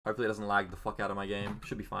Hopefully it doesn't lag the fuck out of my game.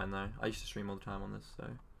 Should be fine though. I used to stream all the time on this, so.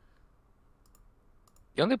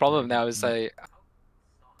 The only problem now is on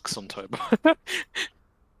turbo.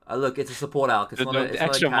 Look, it's a support alk. It's not a, it's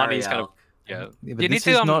extra not a money carry is kind alk. of yeah. Yeah, but this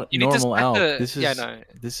is not normal alk.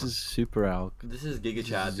 This is super alk. This is Giga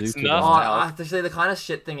Chad. It's Oh, I have to say the kind of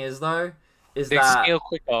shit thing is though, is they that scale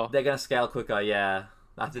quicker. they're gonna scale quicker. Yeah,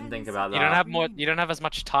 I didn't think about that. You don't have as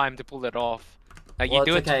much time to pull it off. Like Well, you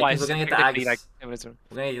do it okay, twice. we're gonna get the Aghs. Like, We're gonna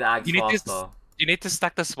get the Aghs faster. You need to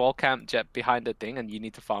stack the small camp jet behind the thing, and you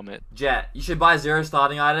need to farm it. Jet, you should buy 0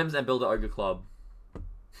 starting items and build an ogre club.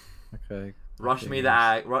 Okay. Rush me the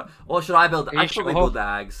Ag. Or should I build? I should probably sure? build the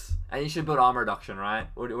Aghs. And you should build armor reduction, right?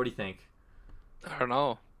 What do you think? I don't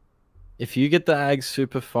know. If you get the Aghs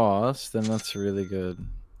super fast, then that's really good.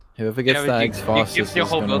 Whoever gets the Aghs fastest your is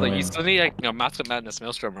whole gonna builder. win. You still need like Master Madness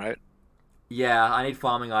Maelstrom, right? Yeah, I need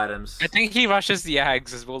farming items. I think he rushes the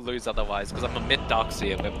Aghs as we'll lose otherwise, because I'm a mid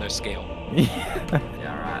Darkseer with no scale.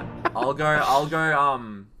 Yeah, right. I'll go.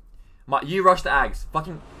 You rush the Aghs.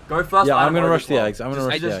 Fucking go first. Yeah, I'm gonna rush the Aghs. I'm gonna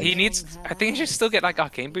rush the Aghs. He needs. I think he should still get like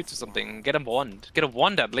arcane boots or something. Get a wand. Get a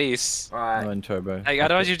wand at least. Alright. No, in turbo. Like,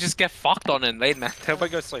 otherwise you just get fucked on in lane, man. Turbo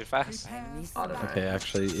goes so fast. I don't know. Okay,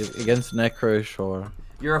 actually, against Necro, sure.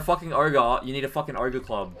 You're a fucking ogre. You need a fucking ogre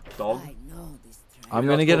club, dog. I'm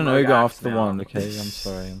gonna get an ogre after the wand. Okay, I'm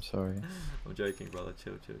sorry. I'm sorry. I'm joking, brother.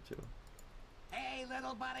 Chill. Hey,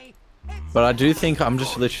 little buddy. But I do think I'm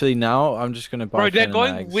just literally now. I'm just gonna buy. Bro, they're Fen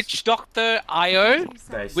going and Aghs. Witch Doctor IO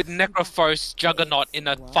Based. with Necrophos Juggernaut in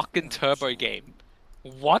a fucking turbo game.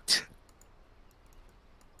 What?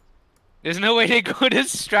 There's no way they go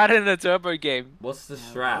this strat in a turbo game. What's the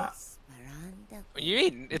strat? What do you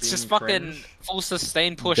mean? It's Being just fucking cringe? full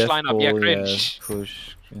sustain push Death lineup. Yeah, ball, cringe.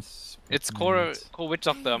 push. It's core Witch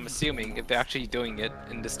Doctor, I'm assuming, if they're actually doing it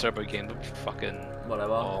in this turbo game. They'll be fucking...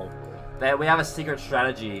 Whatever. Oh. We have a secret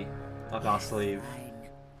strategy up our sleeve.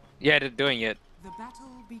 Yeah, they're doing it. The battle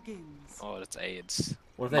begins. Oh, that's AIDS.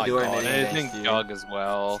 What if they My do God, it they're against doing you? Jug as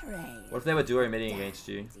well. What if they were duo meeting against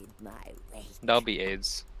you? That'll be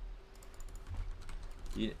AIDS.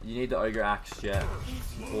 You need the ogre axe, yeah.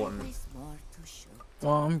 It's important.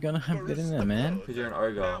 Well, I'm gonna have it in there, man. Because you're an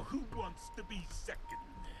ogre.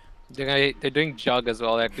 They're doing Jug as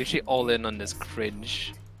well. They're literally all in on this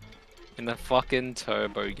cringe. In a fucking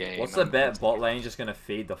turbo game. What's the bet? Bot lane just gonna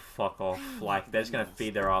feed the fuck off. Like, they're just gonna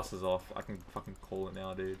feed their asses off. I can fucking call it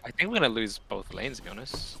now, dude. I think we're gonna lose both lanes, to be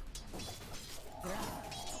honest.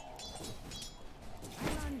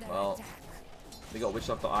 Well, we got Witch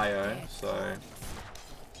Doctor IO, so...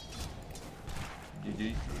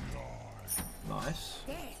 GG. Nice.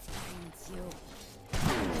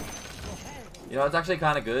 You know, it's actually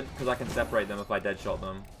kind of good, because I can separate them if I deadshot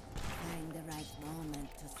them.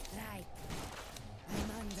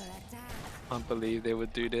 I can't believe they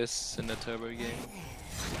would do this in a turbo game.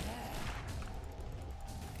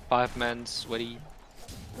 5-man sweaty.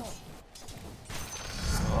 Well,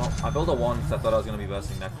 I built a wand because I thought I was going to be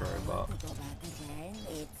bursting Necro, but...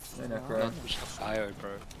 No Necro. IO,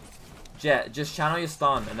 bro. Jet, just channel your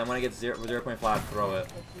stun, and then when it gets 0.5, throw it.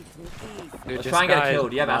 Dude, Let's try and get a kill.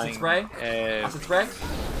 Do you have acid spray? Acid spray?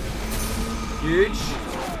 Huge.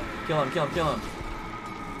 Kill him.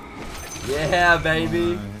 Yeah,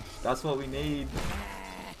 baby. That's what we need.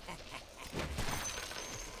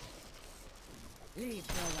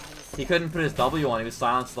 He couldn't put his W on, he was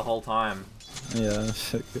silenced the whole time. Yeah, that's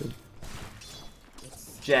so good.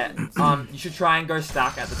 Jet, you should try and go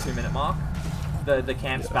stack at the 2-minute mark. The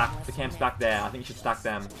camp's back there. I think you should stack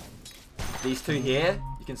them. These two here,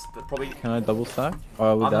 you can probably... Can I double stack?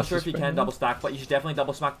 Oh, I'm not sure if you can double stack, but you should definitely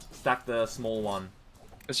double stack the small one.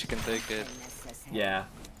 Because you can take it. Yeah.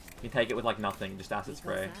 You can take it with like nothing, just acid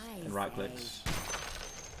spray and right clicks.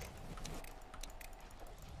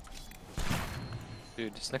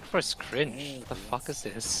 Dude, this Necrophos cringe. What the fuck is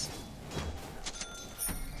this?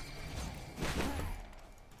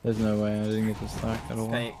 There's no way I didn't get the stack at all.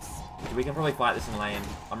 Okay, we can probably fight this in lane.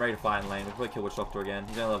 I'm ready to fight in lane. We'll probably kill Witch Doctor again.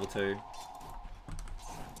 He's only level 2.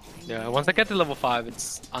 Yeah, once I get to level 5,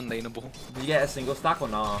 it's unlaneable. Did you get a single stack or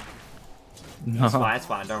nah? No. It's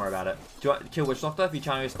fine, don't worry about it. Do you want to kill Witch Doctor? If you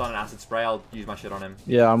channel your stun and acid spray, I'll use my shit on him.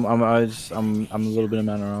 Yeah, I'm a little bit of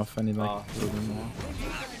mana off. I need like a little bit more.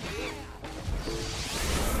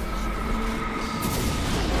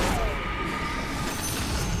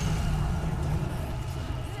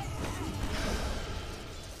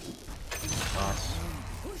 Nice.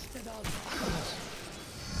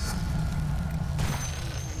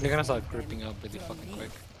 They're gonna start grouping up really fucking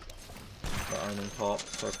quick. The omen top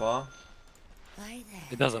so far.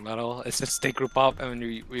 It doesn't matter. It's just they group up and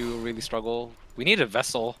we will really struggle. We need a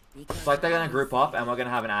vessel. It's like they're gonna group up and we're gonna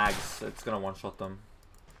have an Aghs, so it's gonna one-shot them.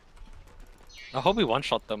 I hope we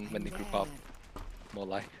one-shot them when they group up. More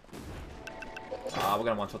like. We're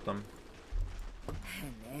gonna one-shot them.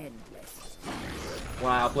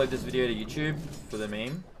 When I upload this video to YouTube for the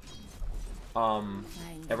meme,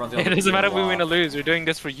 everyone's gonna. It doesn't matter if we win or lose. We're doing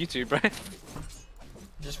this for YouTube, right?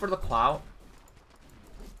 Just for the clout.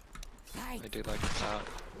 I do like that.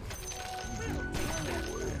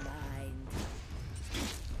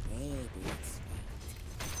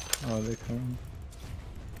 Oh, they're coming.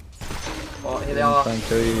 Oh, here they are. I'm trying to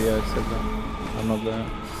kill you guys. I'm not there.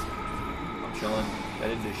 I'm chilling. They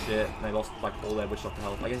didn't do shit. They lost like all their witch doctor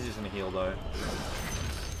health. I guess he's just gonna heal though.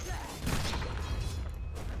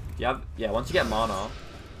 Yeah, once you get mana,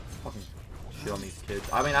 fucking shit on these kids.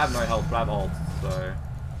 I mean, I have no health, but I have ult, so.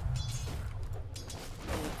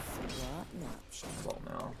 Well,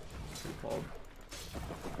 now. Pretty cold.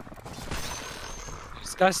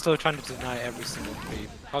 This guy's still trying to deny every single creep.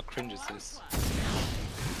 How cringe is this?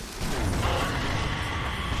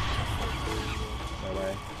 No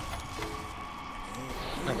way.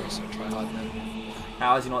 I'm gonna so try hard then.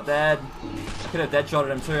 How is he not dead? I could have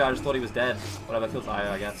dead-shotted him too, I just thought he was dead. Whatever, kills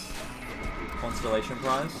Io, I guess. Constellation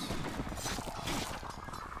prize.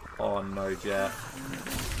 Oh no, Jet.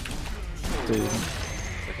 Dude.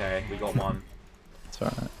 It's okay, we got one. It's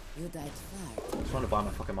alright. I'm just trying to buy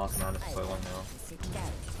my fucking Master Madness for so long now.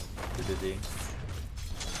 Too busy.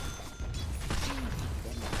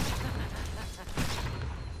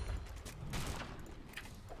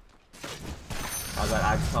 How's that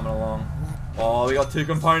Aghs coming along? Oh, we got 2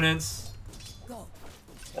 components.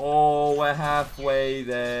 Oh, we're halfway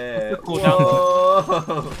there. Whoa.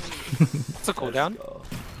 What's the cooldown?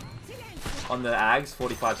 On the Aghs,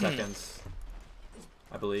 45 seconds.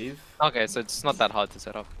 I believe. Okay, so it's not that hard to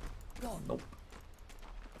set up. Nope.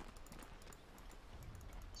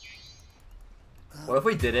 What if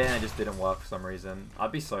we did it and it just didn't work for some reason?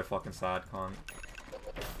 I'd be so fucking sad, cunt.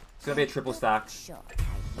 It's gonna be a triple stack.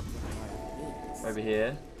 Over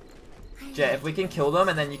here. Jet, if we can kill them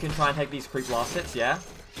and then you can try and take these creep last hits, yeah?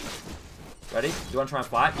 Ready? Do you want to try and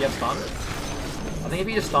fight? You have stun? I think if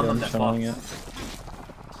you just stun them, they're fucked. No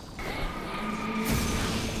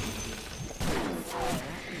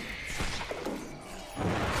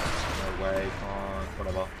way, can't.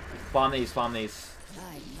 Whatever. Farm these, farm these.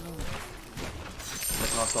 They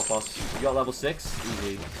can't stop us. You got level 6?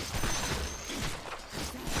 Easy.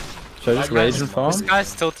 Should I just rage and farm? This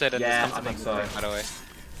guy's tilted and Yeah, there's I think something so. moving, by the way.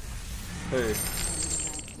 Who?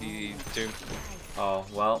 The Doom. Oh,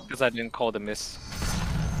 well. Because I didn't call the miss.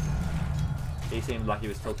 He seemed like he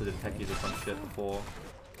was tilted to detectives or some shit before.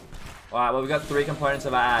 Alright, well we got 3 components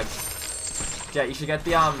of our Aghs. Jet, you should get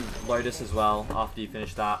the Lotus as well after you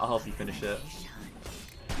finish that. I'll help you finish it.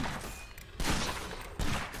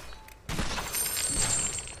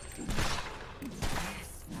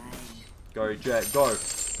 Go Jet, go!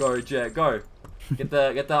 Go Jet, go! Get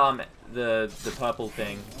the purple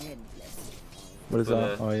thing. What is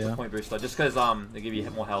that? Oh yeah. The point booster. Just because they give you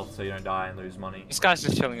more health so you don't die and lose money. This guy's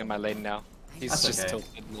just chilling in my lane now. He's That's just okay.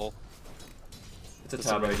 tilted lol. It's a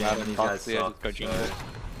Doesn't turbo really game matter. and these Fuck, guys yeah, suck. go jungle. So.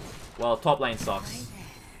 Well, top lane sucks.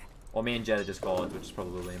 Or me and Jet are just gold, which is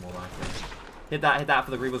probably more likely. Hit that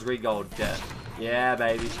for the Grievous Greed gold, Jet. Yeah,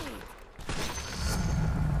 baby.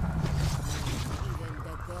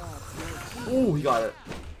 Ooh, he got it.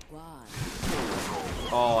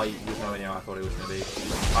 Oh, he was nowhere near I thought he was going to be.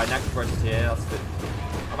 Alright, Necrophorus is here. That's good.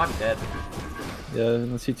 I might be dead. Yeah,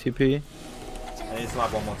 let's see TP. I need to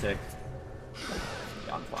survive one more tick.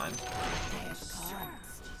 Yeah, I'm fine.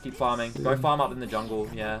 Keep farming. Go farm up in the jungle,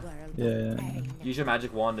 yeah. Yeah. Use your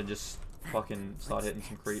magic wand and just fucking start hitting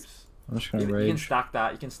some creeps. I'm just gonna You can rage. stack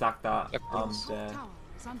that. You can stack that. There.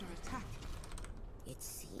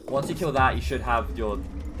 Once you kill that, you should have your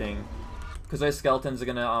thing. Because those skeletons are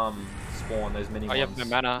gonna spawn those mini Oh, ones. you have no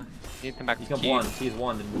mana. You need them back You to can Q. He's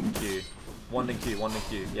wand and Q. Wand and Q. Wand and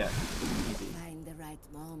Q. Yeah. Easy.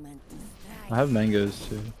 I have mangoes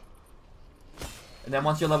too. And then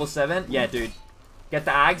once you're level 7, yeah, dude, get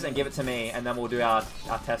the Aghs and give it to me, and then we'll do our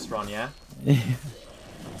test run, yeah? Yeah.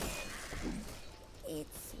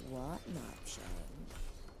 It's what not shown.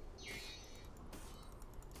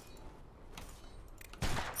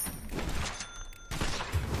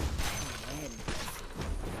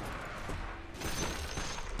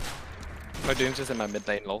 My Doom's just in my mid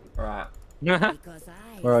lane lol. Alright. Because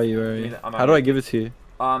Where are you? Where are you? I'm How do I give it to you?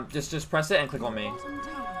 Just press it and click on me.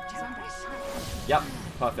 Yep,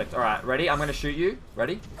 perfect. Alright, ready? I'm gonna shoot you.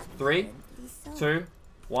 Ready? 3, 2,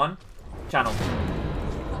 1. Channel.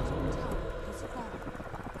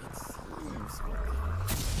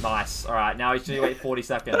 Nice. Alright, now he's gonna wait 40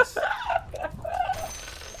 seconds.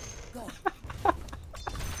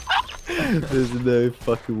 There's no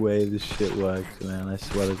fucking way this shit works, man. I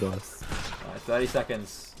swear to God. Alright, 30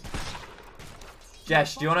 seconds.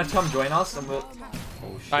 Jesh, do you want to come join us? And we'll...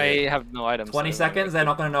 Oh shit. I have no items. 20 seconds, they're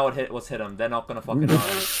not gonna know what's hit them. They're not gonna fucking know.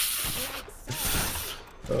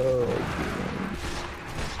 Oh.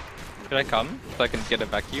 Should I come so I can get a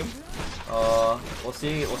vacuum? We'll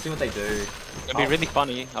see what they do. It'll be really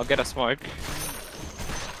funny. I'll get a smoke.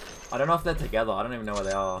 I don't know if they're together. I don't even know where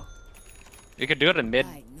they are. You could do it in mid.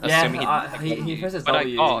 Yeah, he presses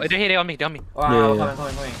W. Oh, they're on me, they're on me. Alright,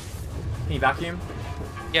 coming. Can you vacuum?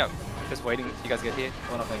 Yeah, just waiting. You guys get here.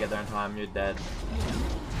 We're not gonna get there in time. You're dead.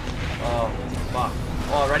 Oh, fuck.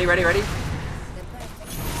 Oh, ready?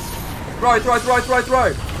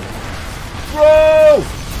 Throw!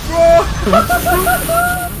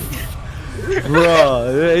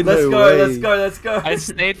 Bro, let's go. I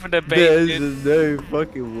stayed for the bait. There's no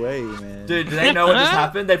fucking way, man. Dude, do they know what just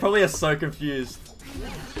happened? They probably are so confused.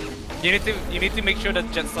 You need to make sure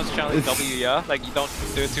that Jet starts channeling W, yeah? Like you don't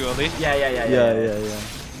do it too early. Yeah.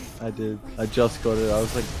 I did. I just got it. I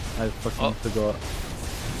was like, I fucking forgot.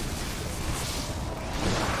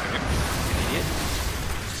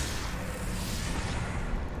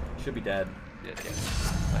 Should be dead. Yeah.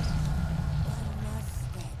 Nice.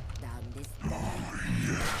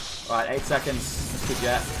 Alright, 8 seconds. That's good,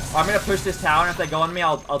 Jet. I'm gonna push this tower, and if they go on me,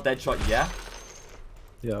 I'll dead shot you, yeah?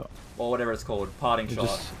 Yeah. Or whatever it's called. Parting shot.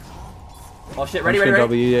 Just... Oh shit, ready?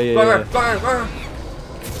 W, yeah. Go.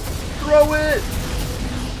 Throw it!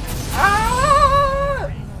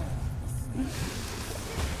 Ah!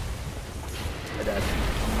 They're dead.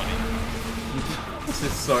 This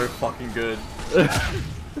is so fucking good.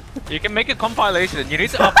 You can make a compilation. You need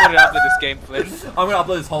to upload it after this game, Flynn. I'm gonna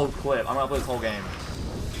upload this whole clip. I'm gonna upload this whole game.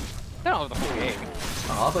 No, the whole game.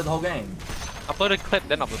 I'll upload the whole game. Upload a clip,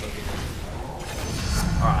 then upload the game.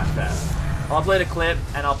 Alright, fair. I'll upload a clip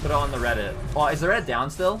and I'll put it on the Reddit. Oh, is the Reddit down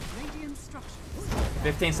still?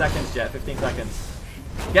 15 seconds, Jet. 15 seconds.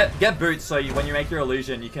 Get boots so when you make your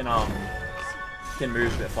illusion, you can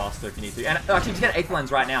move a bit faster if you need to. And actually, just get 8th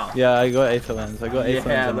lens right now. Yeah, I got 8th lens. I got 8th lens.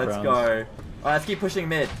 Yeah, on let's bronze. go. Alright, let's keep pushing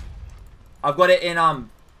mid. I've got it in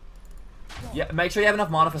yeah, make sure you have enough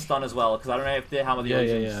mana for stun as well, because I don't know if how the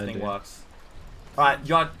illusions thing works. Alright, do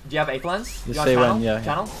you have 8th lens? The You want channel? when, yeah.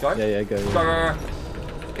 Channel? Go? Yeah, go. Go.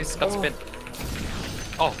 It's got spin.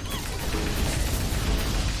 Oh.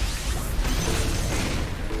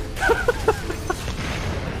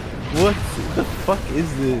 What the fuck is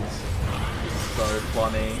this? So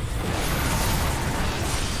funny.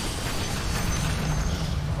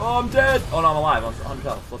 Oh, I'm dead! Oh no, I'm alive. I'm 100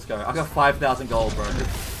 health. Let's go. I got 5,000 gold, bro.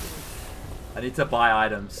 I need to buy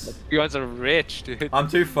items. You guys are rich, dude. I'm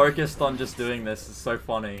too focused on just doing this. It's so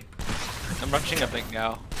funny. I'm rushing a thing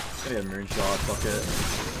now. I'm gonna get a moonshot. Fuck it.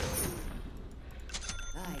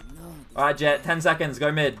 Alright, Jet. 10 seconds.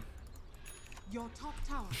 Go mid. Your top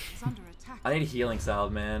tower is under attack. I need a healing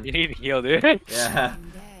salve, man. You need to heal, dude. Yeah.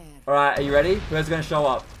 Alright, are you ready? Who's gonna show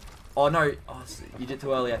up? Oh no. Oh, you did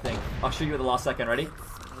too early, I think. I'll shoot you at the last second. Ready?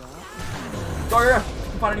 Go! Can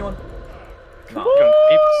you find anyone? No.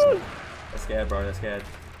 They're scared, bro. They're scared.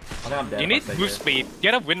 I think I'm dead. You need move speed.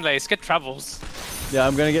 Get a windlace. Get travels. Yeah,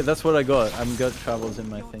 I'm gonna get. That's what I got. I'm got travels in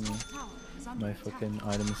my thingy. My fucking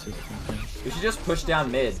item assistant thing. We should just push down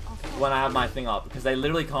mid when I have my thing up, because they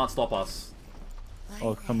literally can't stop us.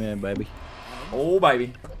 Oh, come here, baby. Oh,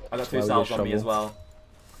 baby. I got 2 Why we salves get on me as shovel. well.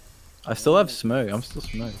 I still have smoke. I'm still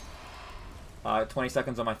smoke. 20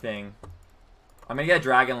 seconds on my thing. I'm gonna get a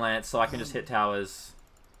Dragon Lance so I can just hit towers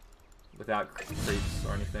without creeps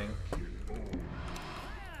or anything.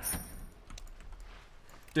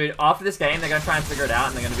 Dude, after this game, they're gonna try and figure it out,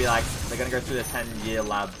 and they're gonna be like, they're gonna go through the 10-year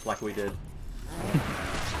lab like we did.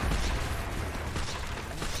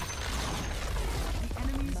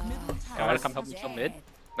 I wanna come help you from mid.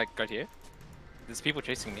 Like, right here. There's people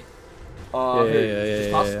chasing me. Oh,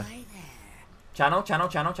 Yeah.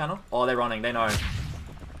 Channel. Oh, they're running. They know.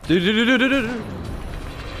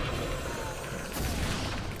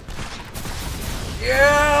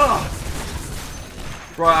 Yeah!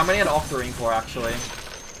 Bro, I'm gonna get an Octarine core actually.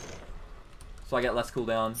 So I get less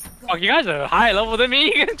cooldown. Oh, you guys are higher level than me.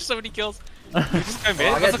 You get so many kills. You just go mid.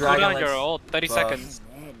 I get What's the cooldown Dragon on your Lance ult? 30 first. seconds.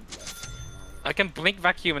 I can blink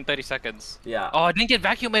vacuum in 30 seconds. Yeah. Oh, I didn't get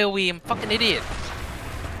vacuum AoE. I'm a fucking idiot.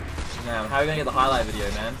 Man, how are you gonna get the highlight video,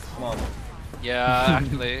 man? Come on. Yeah,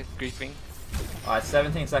 actually, griefing. Alright,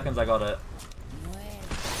 17 seconds, I got it.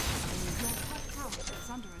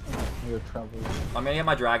 I'm gonna get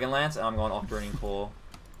my Dragon Lance and I'm going Octarine core.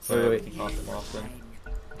 So we can cast it more often.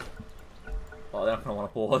 Oh, they're not gonna want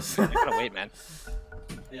to pause. I gotta wait, man.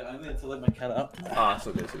 Yeah, I need to let my cat out. Ah,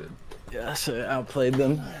 so good, so good. Yeah, so outplayed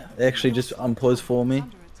them. They actually just unpaused for me.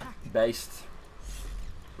 Based.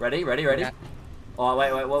 Ready, ready, ready. Yeah. Oh,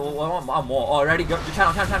 wait, I'm more. Oh, ready, go.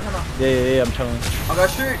 Channel. Yeah, I'm channeling. I'm gonna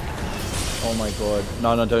shoot. Oh my god.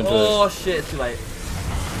 No, don't do it. Oh, shit, it's too late.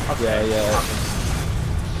 Okay. Yeah.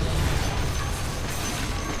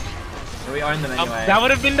 We own them anyway. That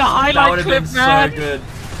would have been the That highlight would have clip, been man. so good.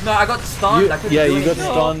 No, I got stunned. I couldn't do You got anything.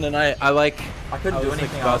 stunned and I like... I couldn't do was,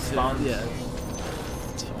 anything. like, I was busted. stunned. Yeah.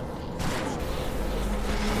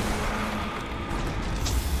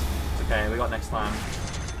 It's okay, we got next time.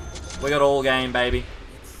 We got all game, baby.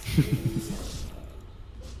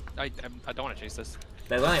 I don't want to chase this.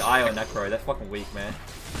 There's only Io and Necro. They're fucking weak, man.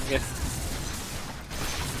 Yeah.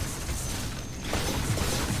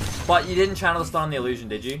 But you didn't channel the stun on the illusion,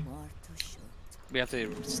 did you? More to shoot. We have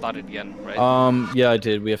to start it again, right? Yeah, I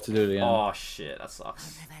did. We have to do it again. Oh shit, that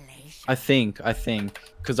sucks. Revelation. I think.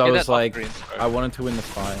 Because I Get was that like... upgrade, bro. I wanted to win the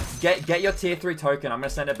fight. Get your tier 3 token. I'm gonna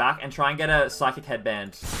send it back and try and get a psychic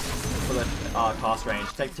headband for the cast range.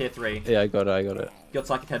 Take tier 3. Yeah, I got it. Got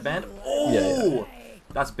psychic headband. Oh, Yeah.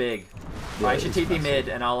 that's big. Yeah, Alright, you should it's TP massive. mid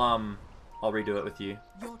and I'll redo it with you.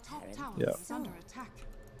 Your top tower Yeah. is under attack.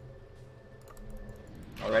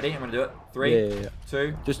 Already? I'm gonna do it. 3, Yeah.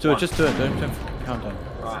 2. Just do 1. it. Just do it. Don't count down.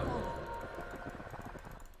 Alright.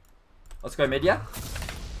 Let's go mid, yeah?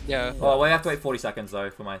 Yeah. Oh, we have to wait 40 seconds though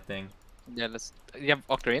for my thing. Yeah, let's... You have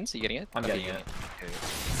Octarians? Are you getting it? I'm Okay, getting you're it. Okay.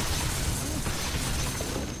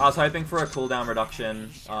 I was hoping for a cooldown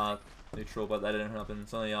reduction, neutral, but that didn't happen.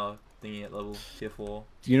 It's only thingy at level tier 4.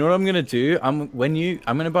 You know what I'm gonna do? I'm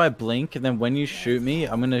gonna buy a blink, and then when you shoot me,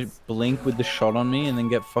 I'm gonna blink with the shot on me, and then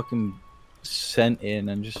get fucking sent in,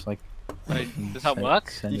 and just like. Wait, does that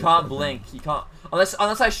work? You can't blink. You can't unless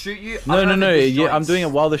I shoot you. I No. don't know if it Yeah, I'm disjoints. doing it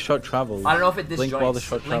while the shot travels. I don't know if it Blink disjoints. while the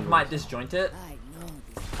shot Blink travels. might disjoint it. I know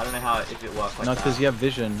this. I don't know how if it works like No, that. because you have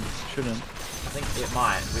vision. Shouldn't. I think it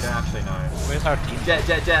might. We don't actually know. Where's our team?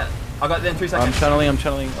 Jet. I got it in 3 seconds. I'm channeling.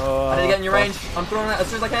 Oh, I need to get in your fuck. range. I'm throwing it as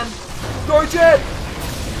soon as I can. Go, Jet!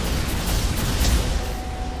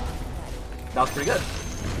 That was pretty good.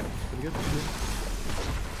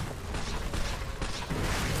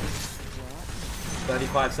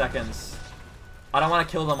 35 seconds. I don't want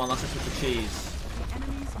to kill them unless it's with the cheese.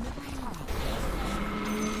 Enemy's middle tower.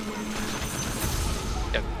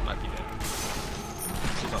 Yeah, might be dead.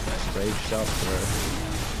 He's not dead. Raged up, bro.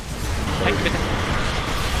 Take it.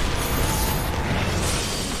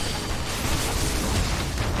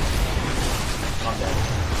 I'm dead.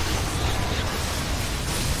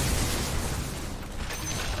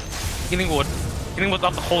 Healing wood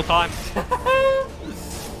up the whole time.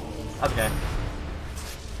 Okay.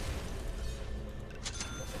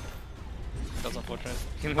 That's unfortunate.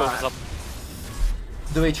 Healing wood was up.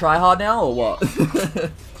 Do we try hard now or what?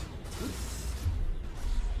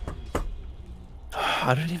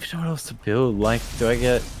 I don't even know what else to build. Like, do I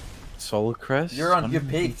get Solar Crest? You've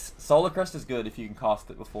peaked. Solar Crest is good if you can cast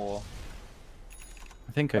it before.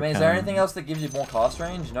 I think I I mean, can. is there anything else that gives you more cast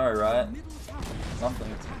range? No, right? Middle tower is Nothing.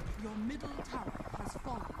 under attack. Your middle tower has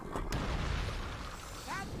fallen.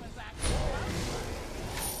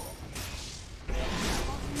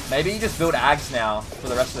 Maybe you just build Aghs now for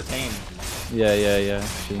the rest of the team. Yeah.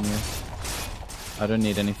 Genius. I don't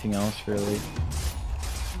need anything else really. Your middle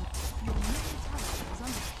tower is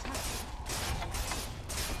under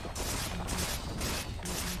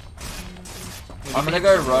attack. I'm gonna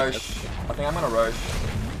go Roche. I think I'm gonna Roche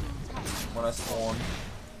when I spawn.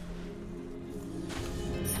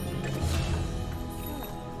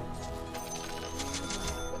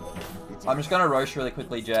 I'm just gonna Roche really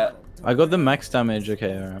quickly, Jet. I got the max damage.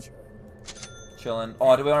 Okay, alright. Chillin'.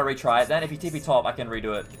 Oh, do we want to retry it then? If you TP top, I can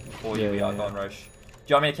redo it for you. Yeah, We yeah, are going Roche. Do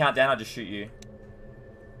you want me to count down? I'll just shoot you.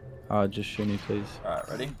 Just shoot me, please. Alright,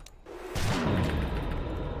 ready?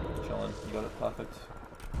 Chillin'. You got it. Perfect.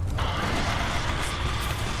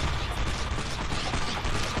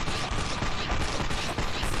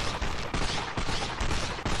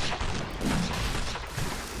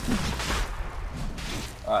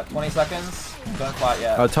 Alright, 20 seconds. Don't fight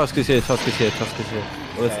yet. Tusk is here. Well,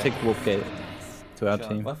 let's Okay. take Wolfgate to our Chillin'.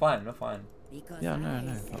 team. We're fine. We're fine. Because Yeah, I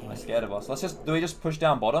no. is But I'm like, scared of us. Let's just. Do we just push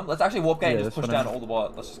down bottom? Let's actually warp gate Yeah, and just that's push what down I'm- all the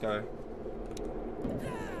bot. Let's just go.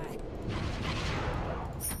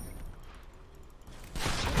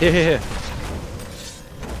 Here.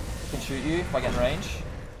 I can shoot you if I get in range.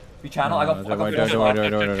 If you channel, I got. Don't I got worry, four don't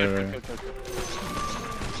shots. worry.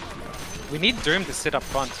 We need Doom to sit up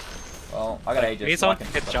front. Well, I got Aegis. need so I someone can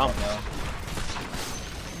to get fuck jump. up now.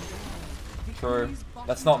 True.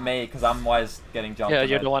 That's not me, because I'm always getting jumped. Yeah, and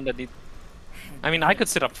you're I- the one that need. I mean, I could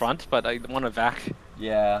sit up front, but I want to back.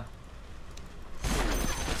 Yeah.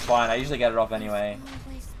 It's fine. I usually get it off anyway.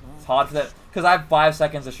 It's hard for that because I have 5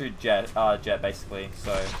 seconds to shoot Jet basically.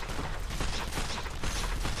 So.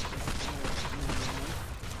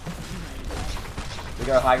 We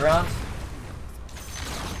go high ground.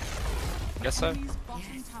 Guess so.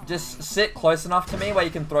 Just sit close enough to me where you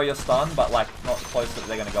can throw your stun, but like not close that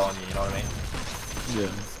they're gonna go on you. You know what I mean? Yeah.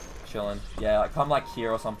 Chilling. Yeah, like come like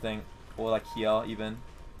here or something, or like here even.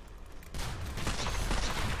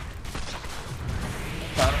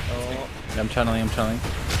 Oh. I'm channeling. I'm trying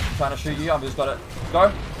to shoot you. I've just got it.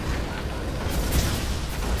 Go.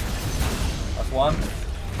 That's one.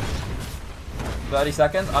 30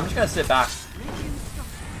 seconds. I'm just gonna sit back.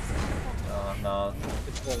 Oh, no.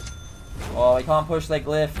 Oh, we can't push their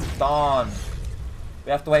glyph. Darn.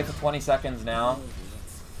 We have to wait for 20 seconds now.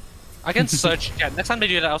 I can search. Yeah, next time they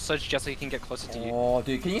do that, I'll search just so you can get closer to you. Oh,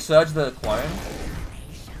 dude, can you surge the clone? I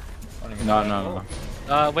don't even No, know.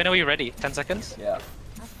 no. When are we ready? 10 seconds? Yeah.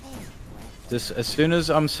 Just as soon as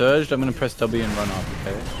I'm surged, I'm gonna press W and run up.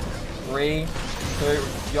 Okay. 3, 2.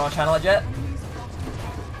 You want to channel it, Jet?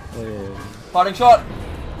 Yeah. Parting shot.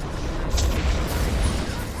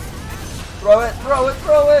 Throw it, throw it,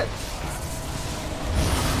 throw it.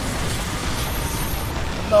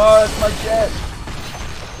 No, it's my Jet.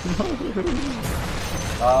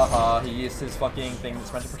 He used his fucking thing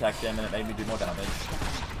that's meant to protect him and it made me do more damage.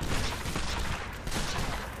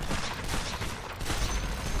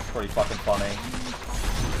 Pretty fucking funny.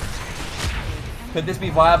 Could this be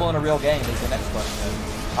viable in a real game is the next question.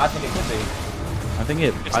 I think it could be. I think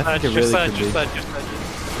it really could be.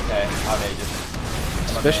 Okay, I may just...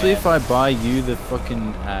 Especially if I buy you the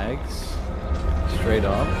fucking Aghs. Straight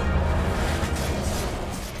up.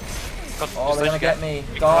 Oh, they're gonna get me.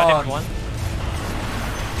 Darn. Okay,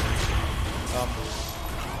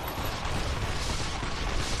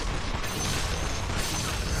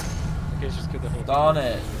 it's just good the whole Darn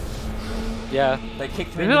it. Yeah. They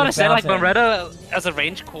kicked me Remember into what the I said, like fountain. Muerta as a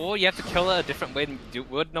range core, you have to kill it a different way than you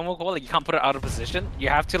would normal core. Like you can't put it out of position. You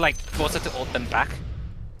have to like force it to ult them back.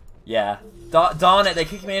 Yeah. Darn it, they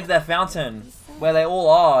kicked me into their fountain. Where they all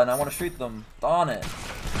are, and I want to shoot them. Darn it.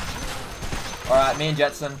 Alright, me and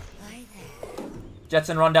Jetson.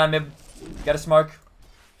 Jetson, run down mid. Get a smoke.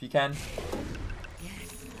 If you can.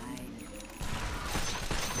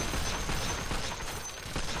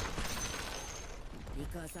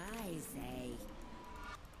 Because I say.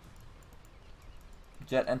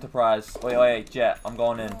 Jet Enterprise. Wait, Jet, I'm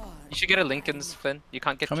going in. You should get a Lincoln's, Flynn. You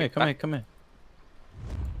can't get Come here, kicked come here, back. come here.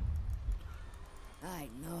 I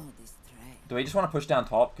know this train. Do we just want to push down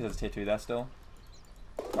top because it's tier 2 there still?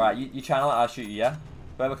 Alright, you channel it, I'll shoot you, yeah?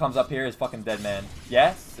 Whoever comes up here is fucking dead man.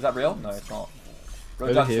 Yeah? Is that real? No, it's not. Real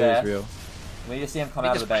Over Jug's here there. is real. We need to see him come You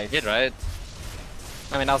out of just the base. did, right?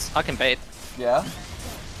 I mean, I can bait. Yeah?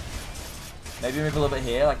 Maybe move a little bit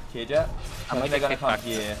here, like here, Jet. I think they're gonna come back.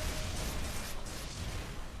 here.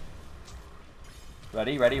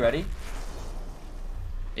 Ready, ready, ready.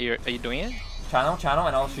 Are you doing it? Channel,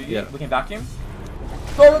 and I'll shoot you. Yeah. We can vacuum.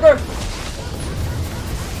 Go, go, go!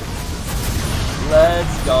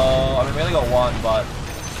 Let's go. I mean, we only got one, but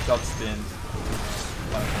Jug spins.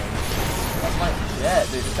 That's my Jet,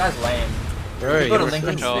 dude. This guy's lame. Bro, You got a you're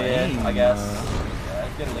Lincoln such a Sphere, lame. I guess. Yeah,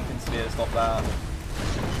 get a Lincoln Sphere to stop that.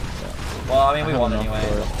 Well, I mean, we I have won enough anyway. for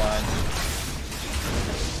it. That's fine.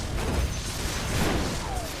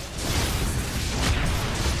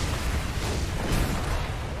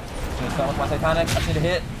 I'm gonna start with my Titanic. I just need a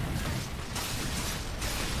hit.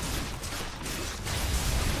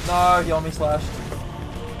 No, he on me slashed.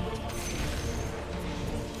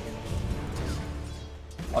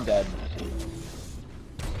 I'm dead.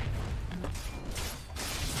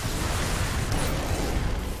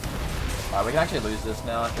 Alright, we can actually lose this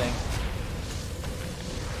now, I think.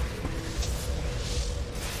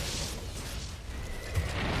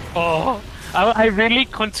 Oh, I really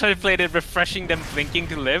contemplated refreshing them blinking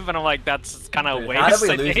to live, and I'm like, that's kind of a Dude, waste. how did we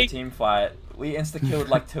I lose a think. team fight? We insta-killed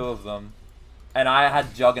like 2 of them. And I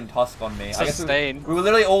had Jug and Tusk on me. I guess Sustained. we were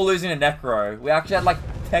literally all losing to Necro. We actually had like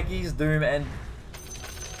Techies, Doom, and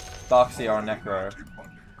Darkseer on Necro.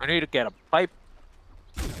 I need to get a pipe.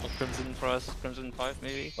 Or Crimson for us. Crimson pipe,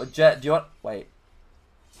 maybe. Or Jet, do you want... Wait.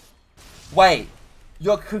 Wait.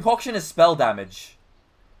 Your concoction is spell damage.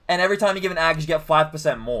 And every time you give an Aghs, you get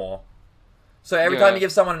 5% more. So every time you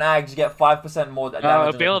give someone an Aghs, you get 5% more damage A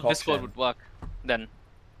on the Veil of concoction. Discord would work. Then.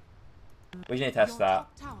 We need to test that.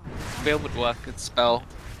 Veil would work. It's spell.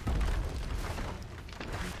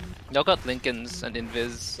 Y'all got Lincolns and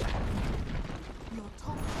Invis.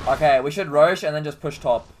 Okay, we should Roche and then just push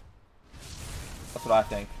top. That's what I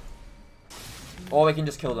think. Or we can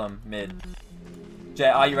just kill them mid. Jay,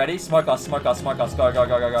 are you ready? Smoke us, smoke us, smoke us. Go, go,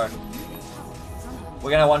 go, go, go.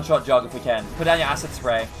 We're gonna one-shot Jug if we can. Put down your acid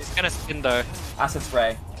spray. He's gonna spin though. Acid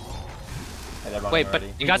spray. Hey, they're running Wait, but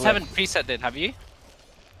already. you guys haven't preset it, have you?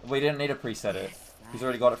 We didn't need to preset it. He's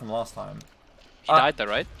already got it from last time. He died though,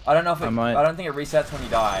 right? I don't know if it, might. I don't think it resets when you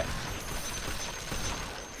die.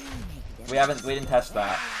 We didn't test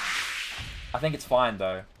that. I think it's fine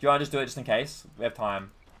though. Do you want to just do it just in case? We have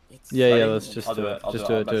time. Yeah, Ready? yeah, let's just I'll do it. I'll Just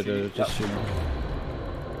do it, I'll do it, just Yep. shoot him.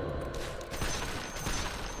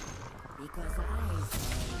 Because I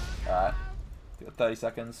say Alright. You got 30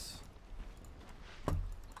 seconds.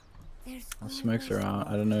 there's Smokes are out.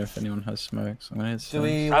 I don't know if anyone has smokes. I'm gonna hit Do smokes.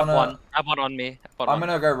 we I have wanna... one. I have one on me. I'm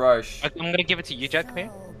gonna go Roche. I'm gonna give it to you, Jack. Come here.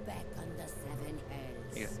 go back on the 7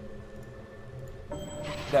 hells. Yeah.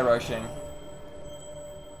 They're Roshing.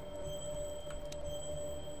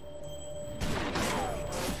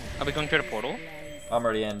 Are we going through the portal? I'm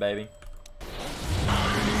already in, baby.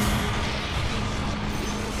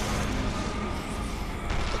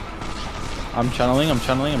 I'm channeling, I'm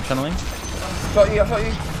channeling, I'm channeling. Shot you, I shot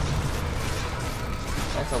you.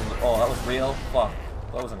 That's a... Oh, that was real? Fuck.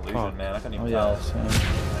 That was an illusion, Fuck. man. I couldn't Oh even tell. yeah, same.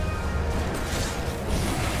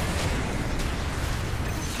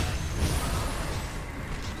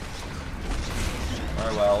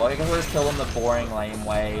 Oh well. Well, you can always kill them the boring, lame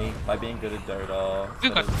way by being good at Dota.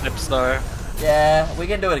 We've got clips though. Yeah, we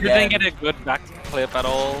can do it We didn't again. get a good back clip at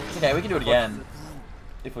all. Okay, we can do it again.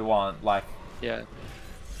 If we want, like... Yeah.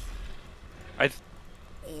 It's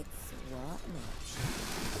what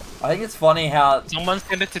now? I think it's funny how Someone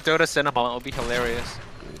send it to Dota Cinema. It'll be hilarious.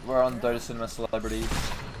 we're on Dota Cinema Celebrities.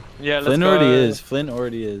 Yeah, let's Flynn go. already is. Flynn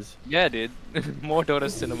already is. Yeah, dude. More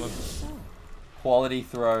Dota Cinema. Quality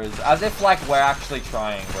throws. As if, like, we're actually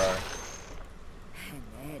trying, bro. An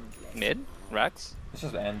endless Mid? Rax? Let's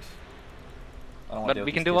just end. I don't want to But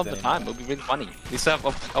we can do it all the time. It'll be really funny. We still have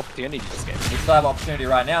opportunity this game. We still have opportunity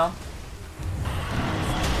right now.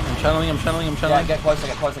 I'm channeling, I'm channeling, I'm Yeah, channeling. get closer,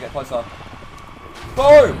 get closer, get closer.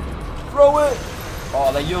 Go! Throw it!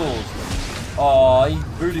 Oh, they Yules. Oh, he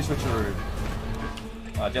booty switcheroo.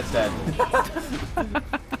 Oh, Jet's dead.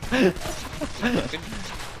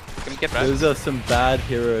 Can we get Rax? Those are some bad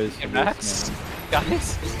heroes for Get this, Rax? man.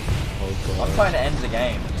 Guys? Oh I'm god. trying to end the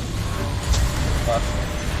game. But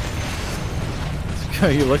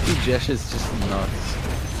You're lucky Jesh is just nuts.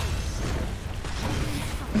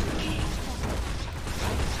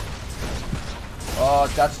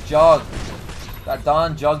 oh, that's Jug. That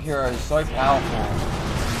darn Jug hero is so powerful.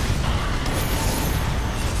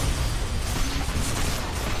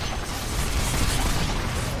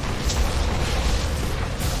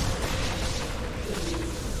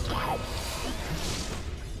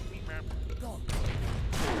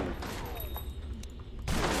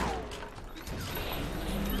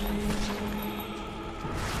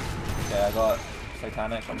 Okay, I got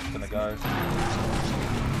Satanic. I'm just gonna go.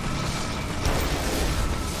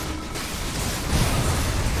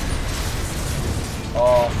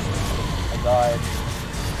 Oh, I died.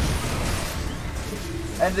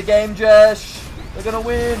 End the game, Jesh! We're gonna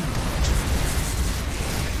win!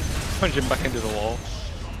 Punch him back into the wall.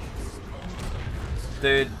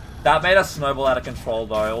 Dude, that made us snowball out of control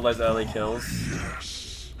though, all those early kills.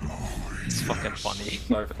 It's fucking funny.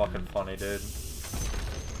 So fucking funny, dude.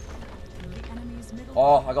 The enemy's middle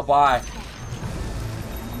Oh, I got by.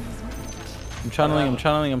 I'm channeling, I'm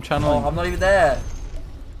channeling, I'm Oh, channeling. I'm not even there.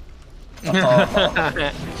 Oh.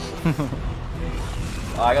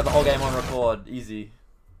 I got the whole game on record, easy.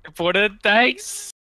 Reported, thanks!